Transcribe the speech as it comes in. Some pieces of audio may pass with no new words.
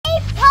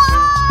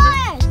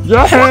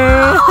Yeah!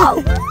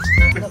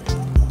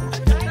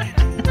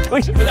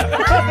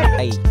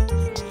 Hey.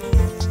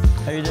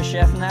 Are you the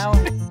chef now?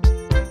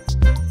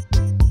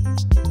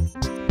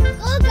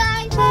 Go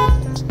guys!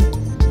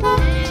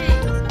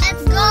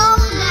 Let's go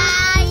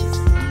guys!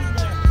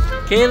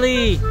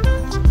 Kaylee!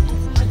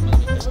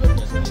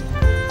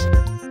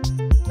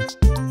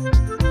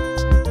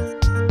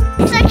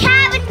 It's a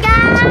cabin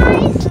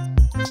guys!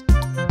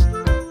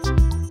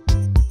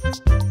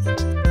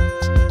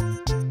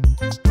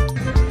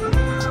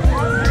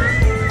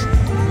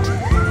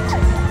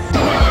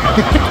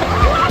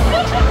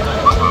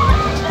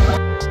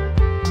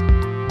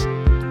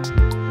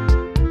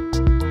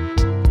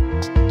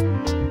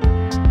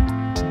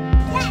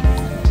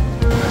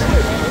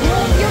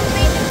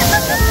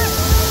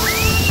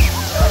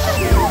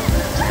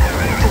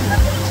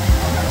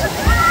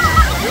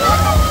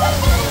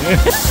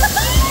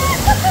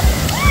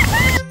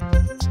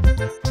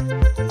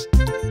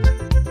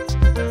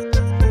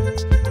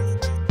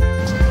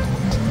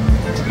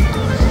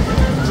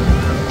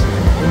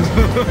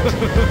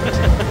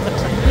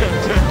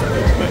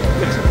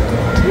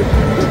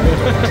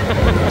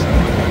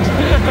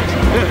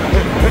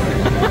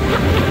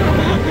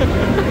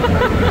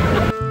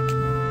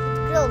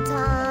 Grill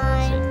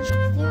time.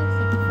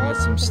 Got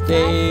some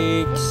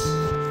steaks.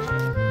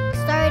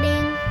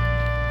 Starting.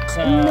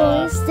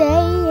 No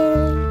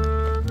staying.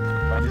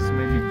 This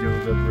made me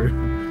joke ever.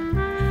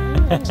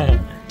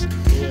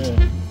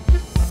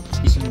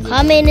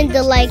 Comment in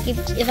the like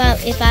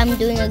if I'm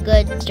doing a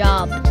good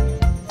job.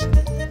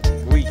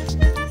 Uy.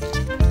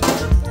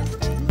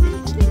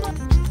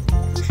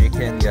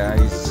 Chicken,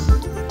 guys.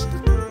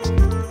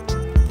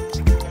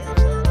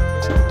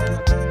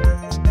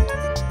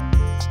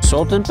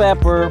 Salt and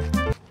pepper.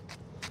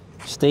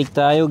 Steak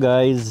tayo,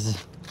 guys.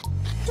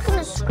 Just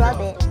gonna scrub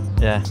it.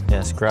 Yeah,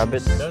 scrub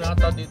it.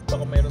 Nata dito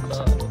baka meron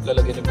na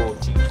lalagyan ng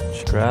goching.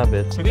 Scrub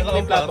it. May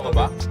plato ka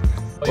ba?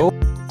 Oh.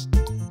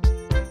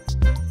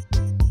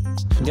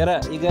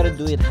 You gotta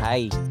do it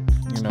high,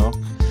 you know.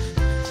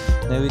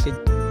 Then we could.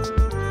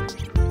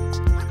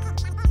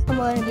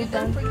 Come on, be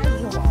done.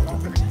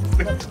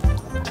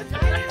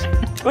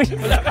 Uy!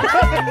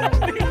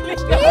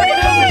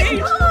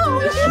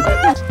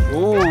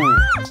 Ooh!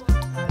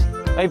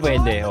 Ay,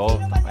 pwede,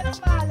 oh.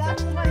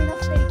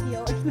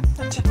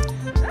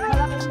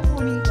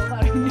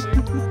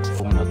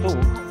 Kung na to.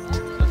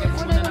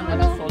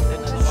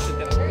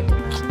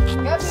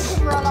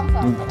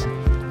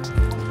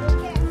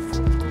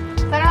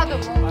 Sarado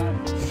mo.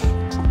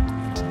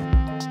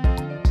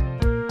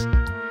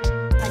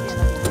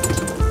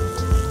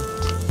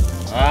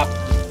 Up!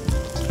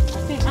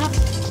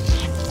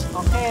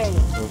 Okay.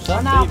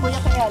 Ano, Kuya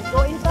Kael?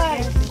 Go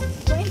inside.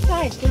 Go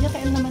inside. Kuya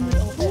Kael naman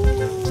will open.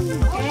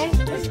 Okay?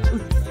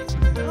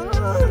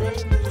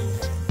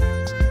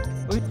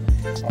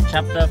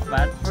 Chop the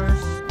fat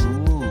first.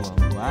 Ooh,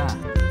 wow.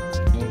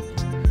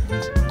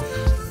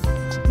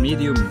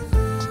 Medium.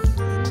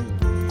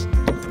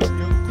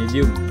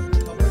 Medium.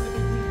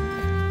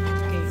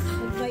 Okay.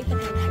 Invite na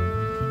kayo.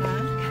 Ha?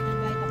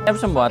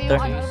 Have some water.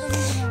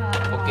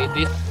 Okay,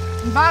 this.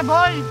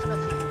 Baboy!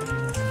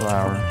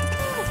 Flour.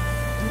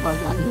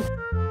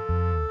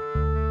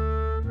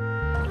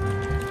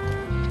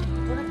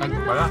 Ano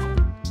pala?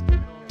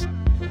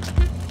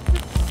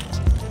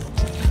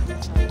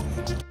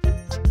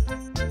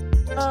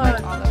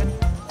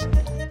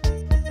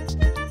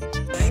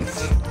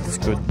 It's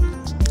good.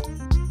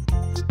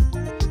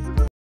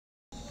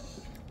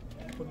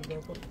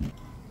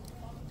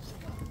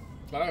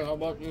 Kyle, how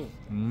about you?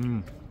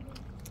 Mmm.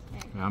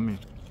 Yummy.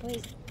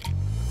 Wait.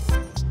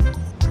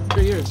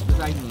 3 years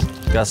beside me.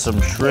 Got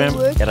some shrimp.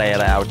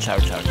 Yara, ouch,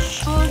 ouch,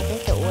 ouch. Oh,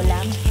 ito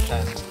ulam.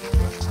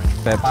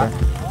 Pepper.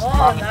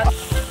 Oh,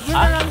 that's... Yun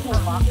na lang po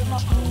ba?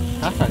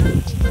 Asan?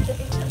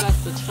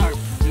 That's the sharp.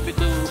 Give it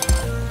to...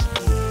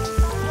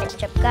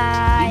 Ketchup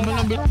guys.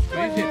 Yung mga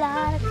A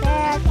lot of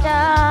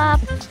ketchup.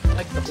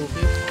 like the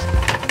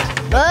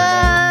Popops.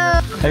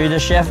 Oh! Are you the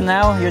chef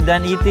now? You're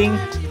done eating?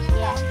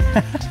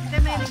 Yeah.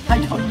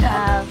 Ayaw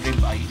niya.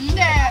 Ribeye.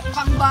 Hindi,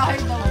 pang bahay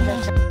daw.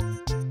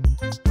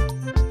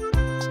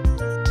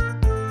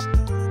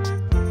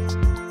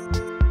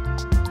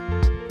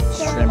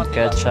 Shrimp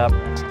ketchup.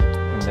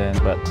 And then,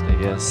 but I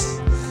guess.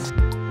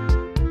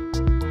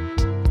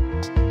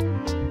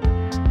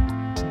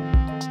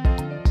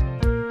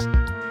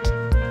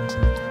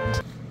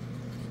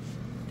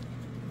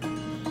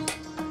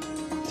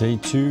 Day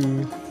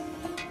 2.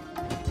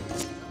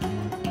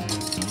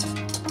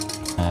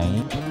 Hi.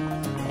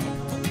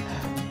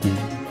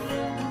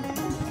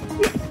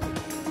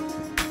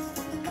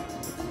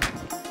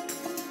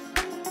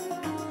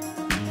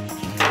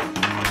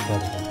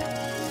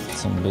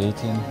 Some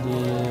bacon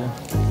here.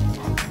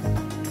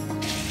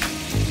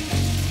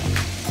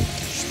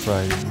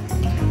 Sprite.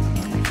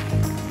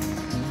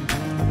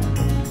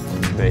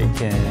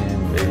 Bacon,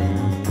 baby.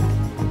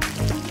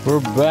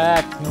 We're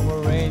back. No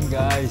more rain,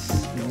 guys.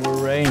 No more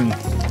rain.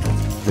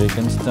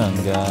 Bacon's done,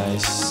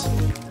 guys.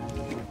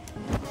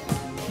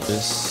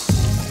 This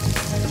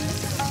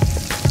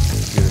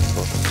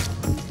beautiful.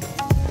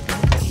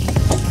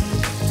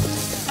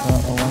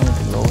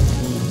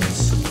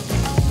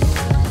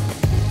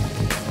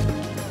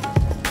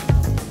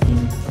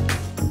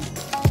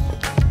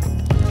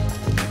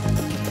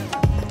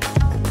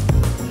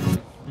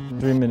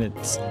 3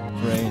 minutes.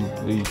 Rain,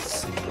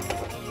 please.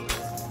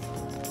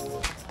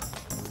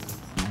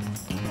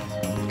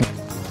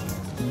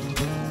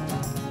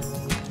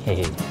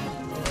 Hey.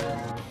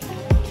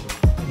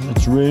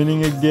 It's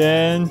raining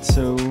again,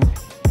 so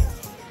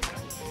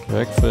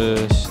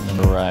breakfast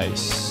and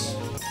rice.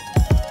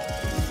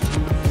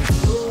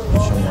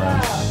 Some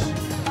rice.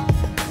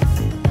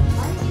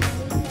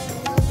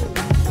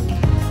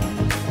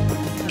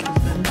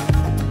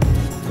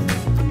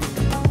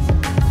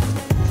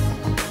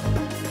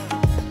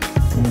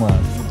 Come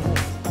on.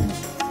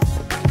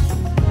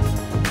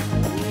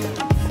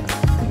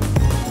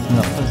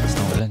 No, it's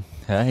not within.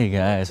 Hey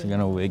guys, we're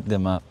gonna wake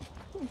them up.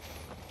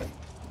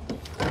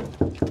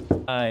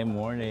 Hi,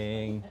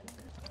 morning.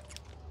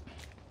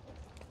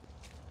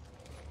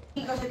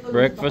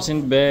 Breakfast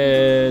in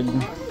bed.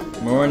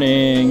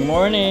 Morning,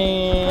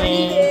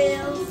 morning.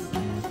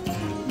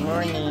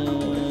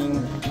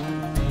 Morning.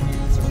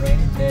 It's a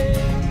rainy day.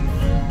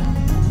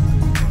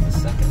 The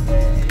second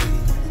day.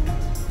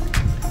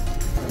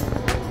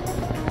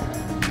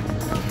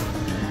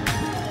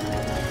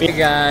 Hey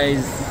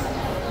guys.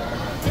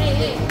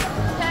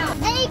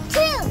 Hey,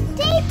 two,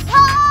 deep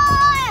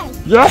pause!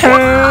 Yeah!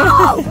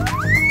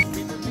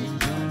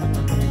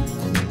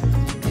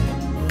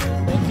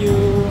 Thank you.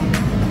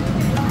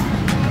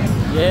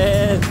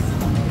 Yes.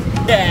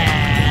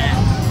 Yeah.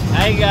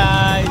 Hi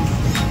guys.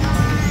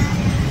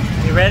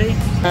 You ready?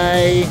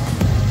 Hi.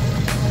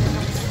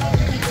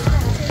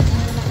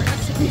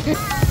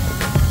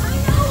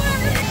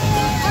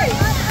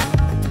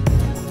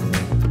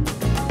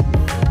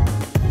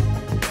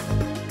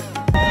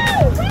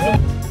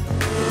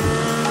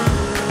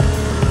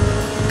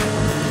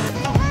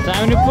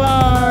 Time to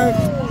park.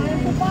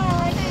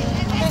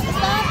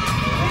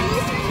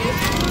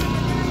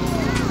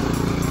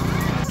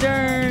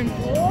 Turn.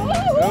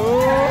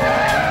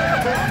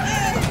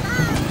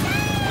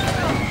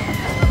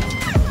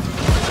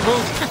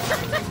 Oh.